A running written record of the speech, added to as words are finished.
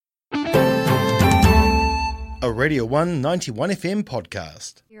a Radio 1 91 FM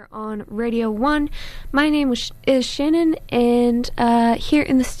podcast. Here on Radio 1. My name is Shannon, and here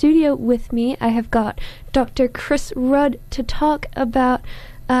in the studio with me, I have got Dr. Chris Rudd to talk about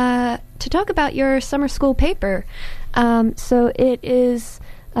your summer school paper. So it is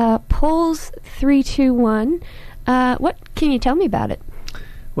Polls 321. What can you tell me about it?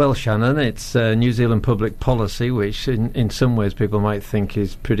 Well, Shannon, it's New Zealand public policy, which in some ways people might think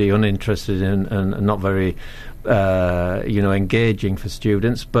is pretty uninterested in and not very, engaging for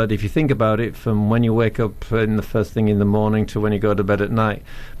students. But if you think about it, from when you wake up in the first thing in the morning to when you go to bed at night,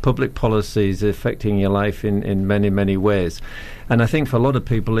 public policy is affecting your life in many, many ways. And I think for a lot of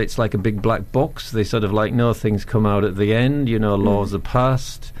people, it's like a big black box. They sort of like know things come out at the end, laws are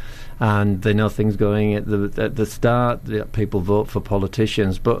passed. And they know things going at the start, that people vote for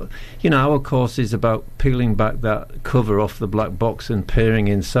politicians. But, our course is about peeling back that cover off the black box and peering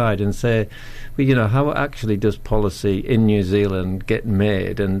inside and say, well, how actually does policy in New Zealand get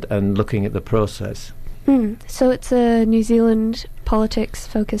made, and looking at the process. So it's a New Zealand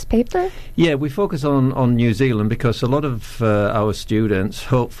politics-focused paper? Yeah, we focus on New Zealand because a lot of our students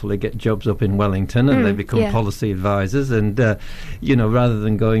hopefully get jobs up in Wellington and they become policy advisors. And, rather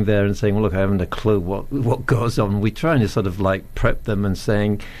than going there and saying, well, look, I haven't a clue what goes on, we try and sort of like prep them and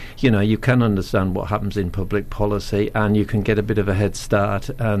saying, you can understand what happens in public policy and you can get a bit of a head start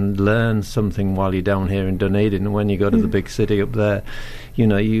and learn something while you're down here in Dunedin. And when you go to the big city up there,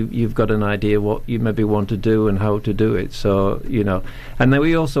 you've got an idea what you maybe want to do and how to do it. So, and then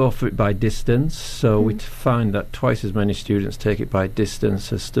we also offer it by distance. So we find that twice as many students take it by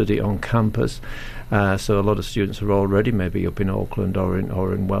distance as study on campus. So a lot of students are already maybe up in Auckland or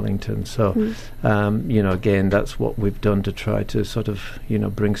in Wellington. So, again, that's what we've done to try to sort of,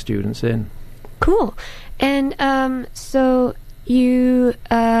 bring students in. Cool. And so you,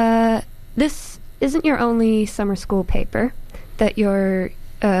 this isn't your only summer school paper that you're,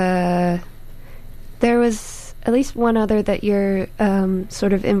 there was at least one other that you're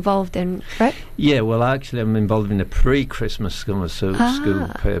sort of involved in, right? Yeah, well, actually, I'm involved in a pre-Christmas summer school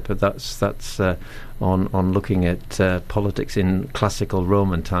paper. That's on looking at politics in classical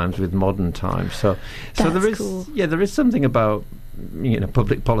Roman times with modern times. So there is cool. Yeah, there is something about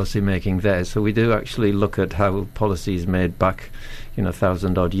public policy making there. So we do actually look at how policy is made back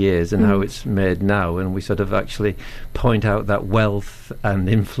 1,000 odd years and how it's made now, and we sort of actually point out that wealth and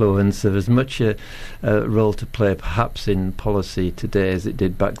influence of as much a role to play perhaps in policy today as it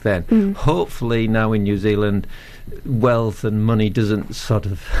did back then. Hopefully now in New Zealand wealth and money doesn't sort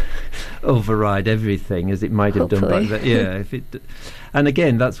of override everything as it might have done back then. Yeah, and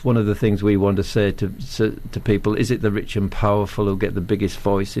again, that's one of the things we want to say to people. Is it the rich and powerful who get the biggest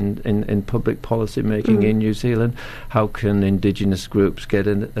voice in public policy making in New Zealand? How can Indigenous groups get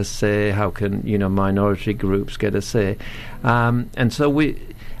a say? How can minority groups get a say? And so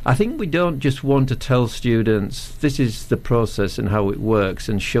I think we don't just want to tell students this is the process and how it works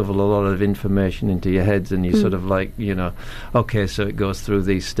and shovel a lot of information into your heads and you sort of like, okay, so it goes through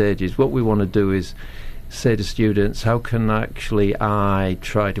these stages. What we want to do is say to students, how can actually I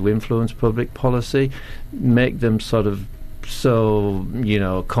try to influence public policy, make them sort of so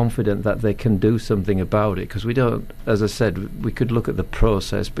confident that they can do something about it, because we don't, as I said, we could look at the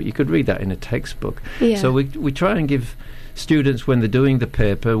process, but you could read that in a textbook. So we try and give students, when they're doing the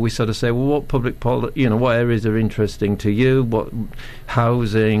paper, we sort of say, well, what what areas are interesting to you, what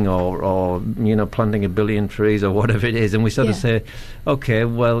housing or planting 1 billion trees or whatever it is, and we sort of say, okay,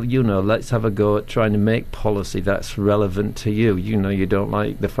 well, let's have a go at trying to make policy that's relevant to you. You don't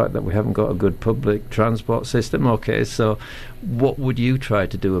like the fact that we haven't got a good public transport system. Okay, so what would you try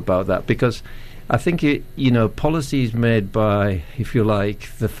to do about that? Because I think policy is made by, if you like,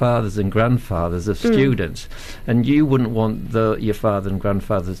 the fathers and grandfathers of students, and you wouldn't want your father and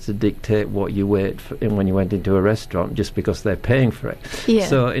grandfathers to dictate what you ate when you went into a restaurant just because they're paying for it. Yeah.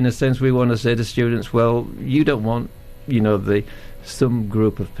 So in a sense, we want to say to students, well, you don't want some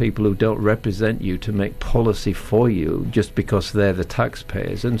group of people who don't represent you to make policy for you just because they're the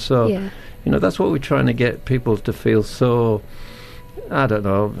taxpayers. And so that's what we're trying to get people to feel so, I don't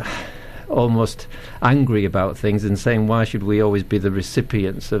know, almost angry about things and saying, why should we always be the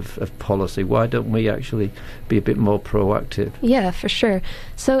recipients of policy? Why don't we actually be a bit more proactive? Yeah, for sure.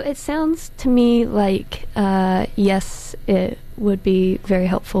 So it sounds to me like, yes, it would be very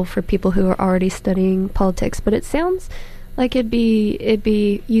helpful for people who are already studying politics, but it sounds like it'd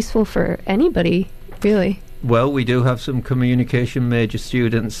be useful for anybody, really. Well, we do have some communication major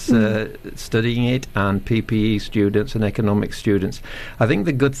students studying it, and PPE students and economics students. I think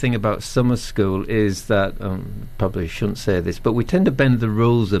the good thing about summer school is that, probably shouldn't say this, but we tend to bend the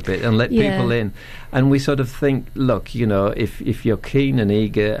rules a bit and let people in. And we sort of think, look, if you're keen and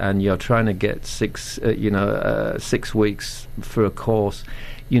eager and you're trying to get 6 weeks for a course,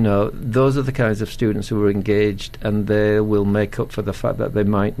 those are the kinds of students who are engaged, and they will make up for the fact that they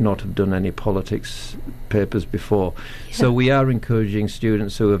might not have done any politics papers before. Yeah. So we are encouraging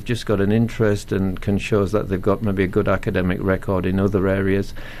students who have just got an interest and can show us that they've got maybe a good academic record in other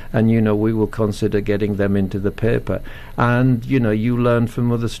areas, and we will consider getting them into the paper. And you learn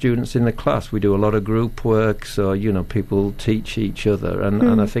from other students in the class. We do a lot of group work, so people teach each other,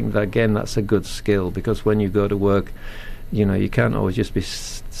 and I think that again that's a good skill, because when you go to work, you can't always just be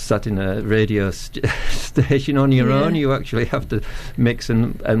sat in a radio station on your own. You actually have to mix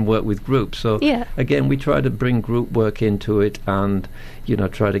and work with groups. So again, we try to bring group work into it, and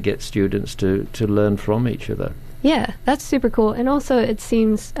try to get students to learn from each other. Yeah, that's super cool. And also it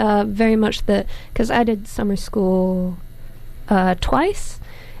seems very much that, because I did summer school twice,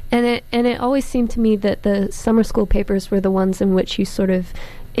 and it always seemed to me that the summer school papers were the ones in which you sort of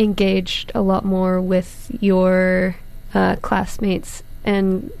engaged a lot more with your classmates,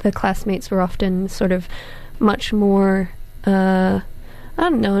 and the classmates were often sort of much more I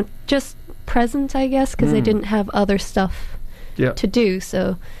don't know, just present, I guess, because they didn't have other stuff to do.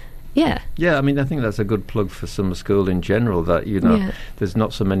 So I mean, I think that's a good plug for summer school in general, that there's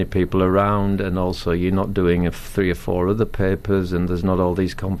not so many people around, and also you're not doing 3 or 4 other papers, and there's not all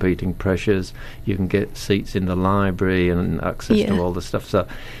these competing pressures. You can get seats in the library and access to all the stuff. So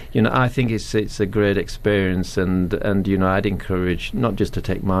I think it's a great experience, and I'd encourage not just to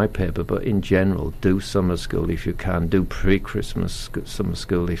take my paper, but in general, do summer school if you can, do pre-Christmas summer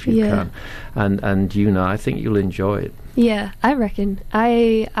school if you can, and I think you'll enjoy it. Yeah, I reckon.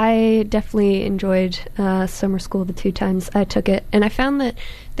 I definitely enjoyed summer school the 2 times I took it, and I found that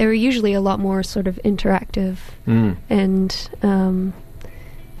they were usually a lot more sort of interactive and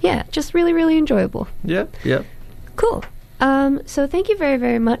just really, really enjoyable. Yeah. Cool. So thank you very,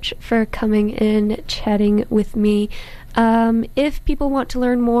 very much for coming and chatting with me. If people want to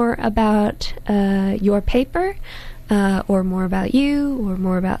learn more about your paper, or more about you, or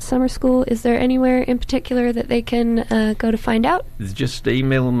more about summer school, is there anywhere in particular that they can go to find out? Just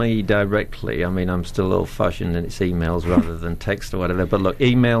email me directly. I mean, I'm still old-fashioned and it's emails rather than text or whatever. But look,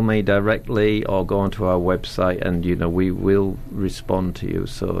 email me directly or go onto our website, and we will respond to you.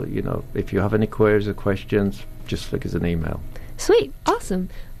 So if you have any queries or questions, just flick us an email. Sweet, awesome.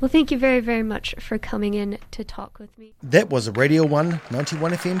 Well, thank you very, very much for coming in to talk with me. That was a Radio 1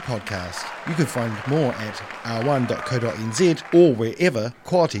 91 FM podcast. You can find more at r1.co.nz or wherever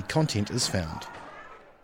quality content is found.